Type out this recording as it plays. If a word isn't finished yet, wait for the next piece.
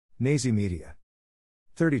Nazi Media.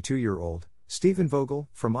 32-year-old, Stephen Vogel,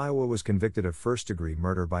 from Iowa was convicted of first-degree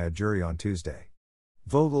murder by a jury on Tuesday.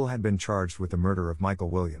 Vogel had been charged with the murder of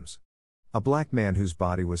Michael Williams, a black man whose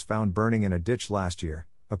body was found burning in a ditch last year,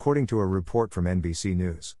 according to a report from NBC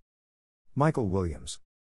News. Michael Williams.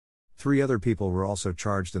 3 other people were also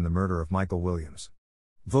charged in the murder of Michael Williams.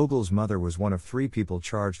 Vogel's mother was one of 3 people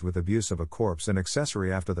charged with abuse of a corpse and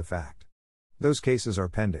accessory after the fact. Those cases are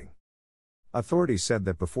pending. Authorities said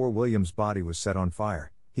that before Williams' body was set on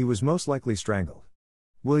fire, he was most likely strangled.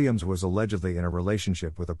 Williams was allegedly in a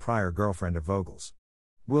relationship with a prior girlfriend of Vogel's.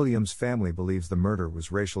 Williams' family believes the murder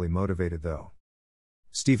was racially motivated though.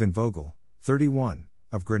 Stephen Vogel, 31,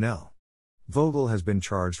 of Grinnell. Vogel has been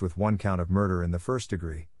charged with 1 count of murder in the first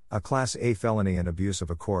degree, a Class A felony, and abuse of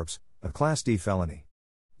a corpse, a Class D felony.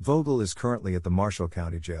 Vogel is currently at the Marshall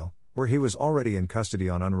County Jail, where he was already in custody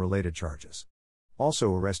on unrelated charges.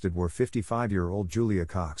 Also arrested were 55-year-old Julia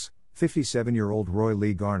Cox, 57-year-old Roy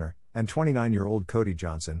Lee Garner, and 29-year-old Cody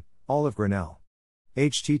Johnson, all of Grinnell.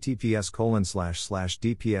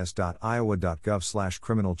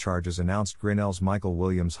 https://dps.iowa.gov/criminal charges announced Grinnell's Michael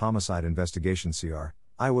Williams homicide investigation. CR,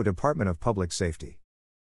 Iowa Department of Public Safety.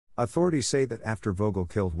 Authorities say that after Vogel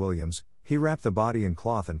killed Williams, he wrapped the body in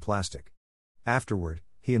cloth and plastic. Afterward,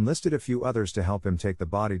 he enlisted a few others to help him take the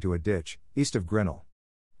body to a ditch, east of Grinnell.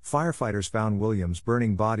 Firefighters found Williams'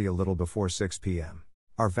 burning body a little before 6 p.m.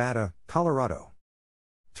 Arvada, Colorado.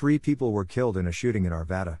 3 people were killed in a shooting in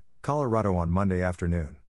Arvada, Colorado on Monday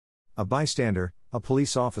afternoon. A bystander, a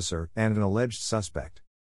police officer, and an alleged suspect.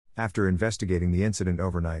 After investigating the incident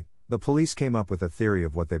overnight, the police came up with a theory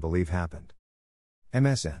of what they believe happened.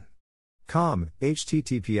 MSN.com,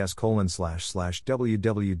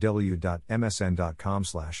 https://www.msn.com/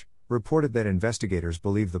 reported that investigators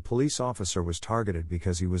believe the police officer was targeted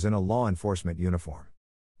because he was in a law enforcement uniform.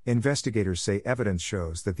 Investigators say evidence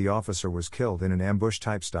shows that the officer was killed in an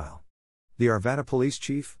ambush-type style. The Arvada police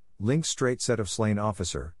chief, Link Strait, said of slain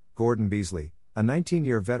officer, Gordon Beasley, a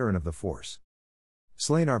 19-year veteran of the force.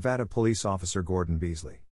 Slain Arvada police officer Gordon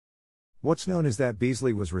Beasley. What's known is that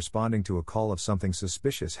Beasley was responding to a call of something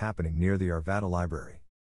suspicious happening near the Arvada library.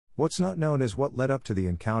 What's not known is what led up to the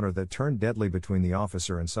encounter that turned deadly between the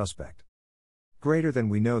officer and suspect. Greater than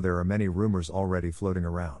we know, there are many rumors already floating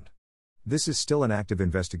around. This is still an active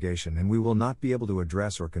investigation and we will not be able to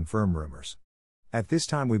address or confirm rumors. At this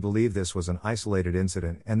time we believe this was an isolated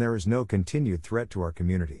incident and there is no continued threat to our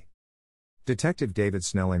community. Detective David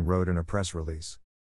Snelling wrote in a press release.